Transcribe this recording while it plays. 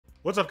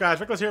What's up, guys?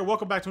 Reckless here.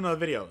 Welcome back to another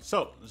video.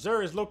 So,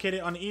 Xur is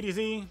located on the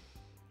EDZ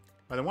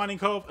by the Winding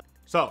Cove.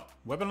 So,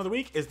 weapon of the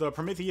week is the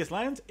Prometheus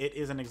Lens. It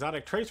is an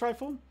exotic trace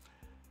rifle.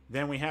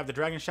 Then we have the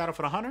Dragon Shadow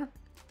for the Hunter,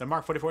 the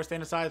Mark 44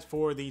 standard size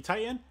for the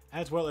Titan,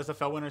 as well as the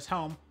Fellwinter's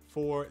Helm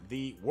for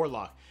the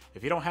Warlock.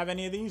 If you don't have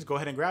any of these, go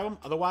ahead and grab them.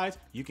 Otherwise,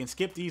 you can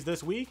skip these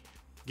this week.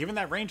 Given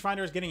that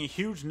rangefinder is getting a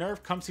huge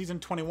nerf come season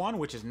 21,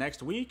 which is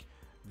next week,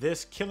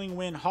 this Killing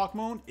Wind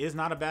Hawkmoon is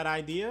not a bad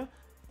idea.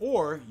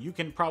 Or you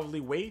can probably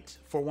wait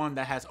for one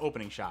that has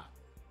opening shot.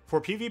 For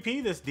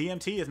PvP, this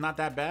DMT is not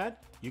that bad.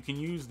 You can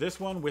use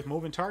this one with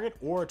moving target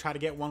or try to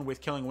get one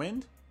with Killing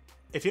Wind.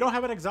 If you don't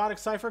have an exotic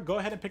cipher, go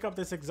ahead and pick up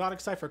this exotic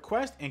cipher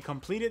quest and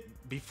complete it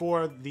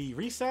before the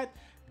reset,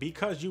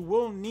 because you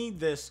will need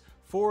this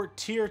for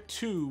tier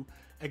 2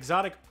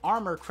 exotic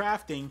armor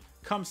crafting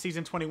come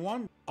season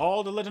 21.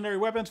 All the legendary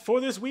weapons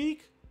for this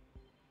week,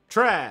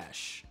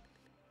 trash.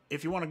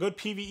 If you want a good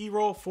PvE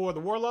role for the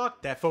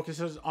Warlock that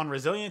focuses on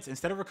resilience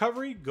instead of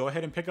recovery, go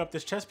ahead and pick up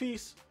this chest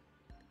piece.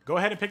 Go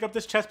ahead and pick up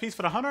this chest piece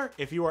for the Hunter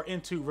if you are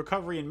into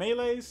recovery and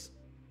melees.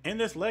 And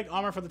this leg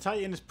armor for the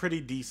Titan is pretty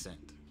decent.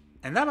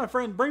 And that, my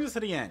friend, brings us to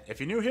the end. If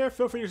you're new here,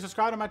 feel free to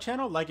subscribe to my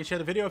channel, like and share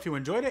the video if you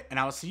enjoyed it, and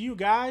I will see you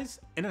guys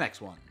in the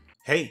next one.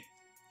 Hey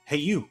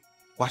you,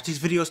 watch these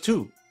videos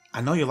too.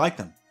 I know you like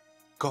them.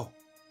 Go.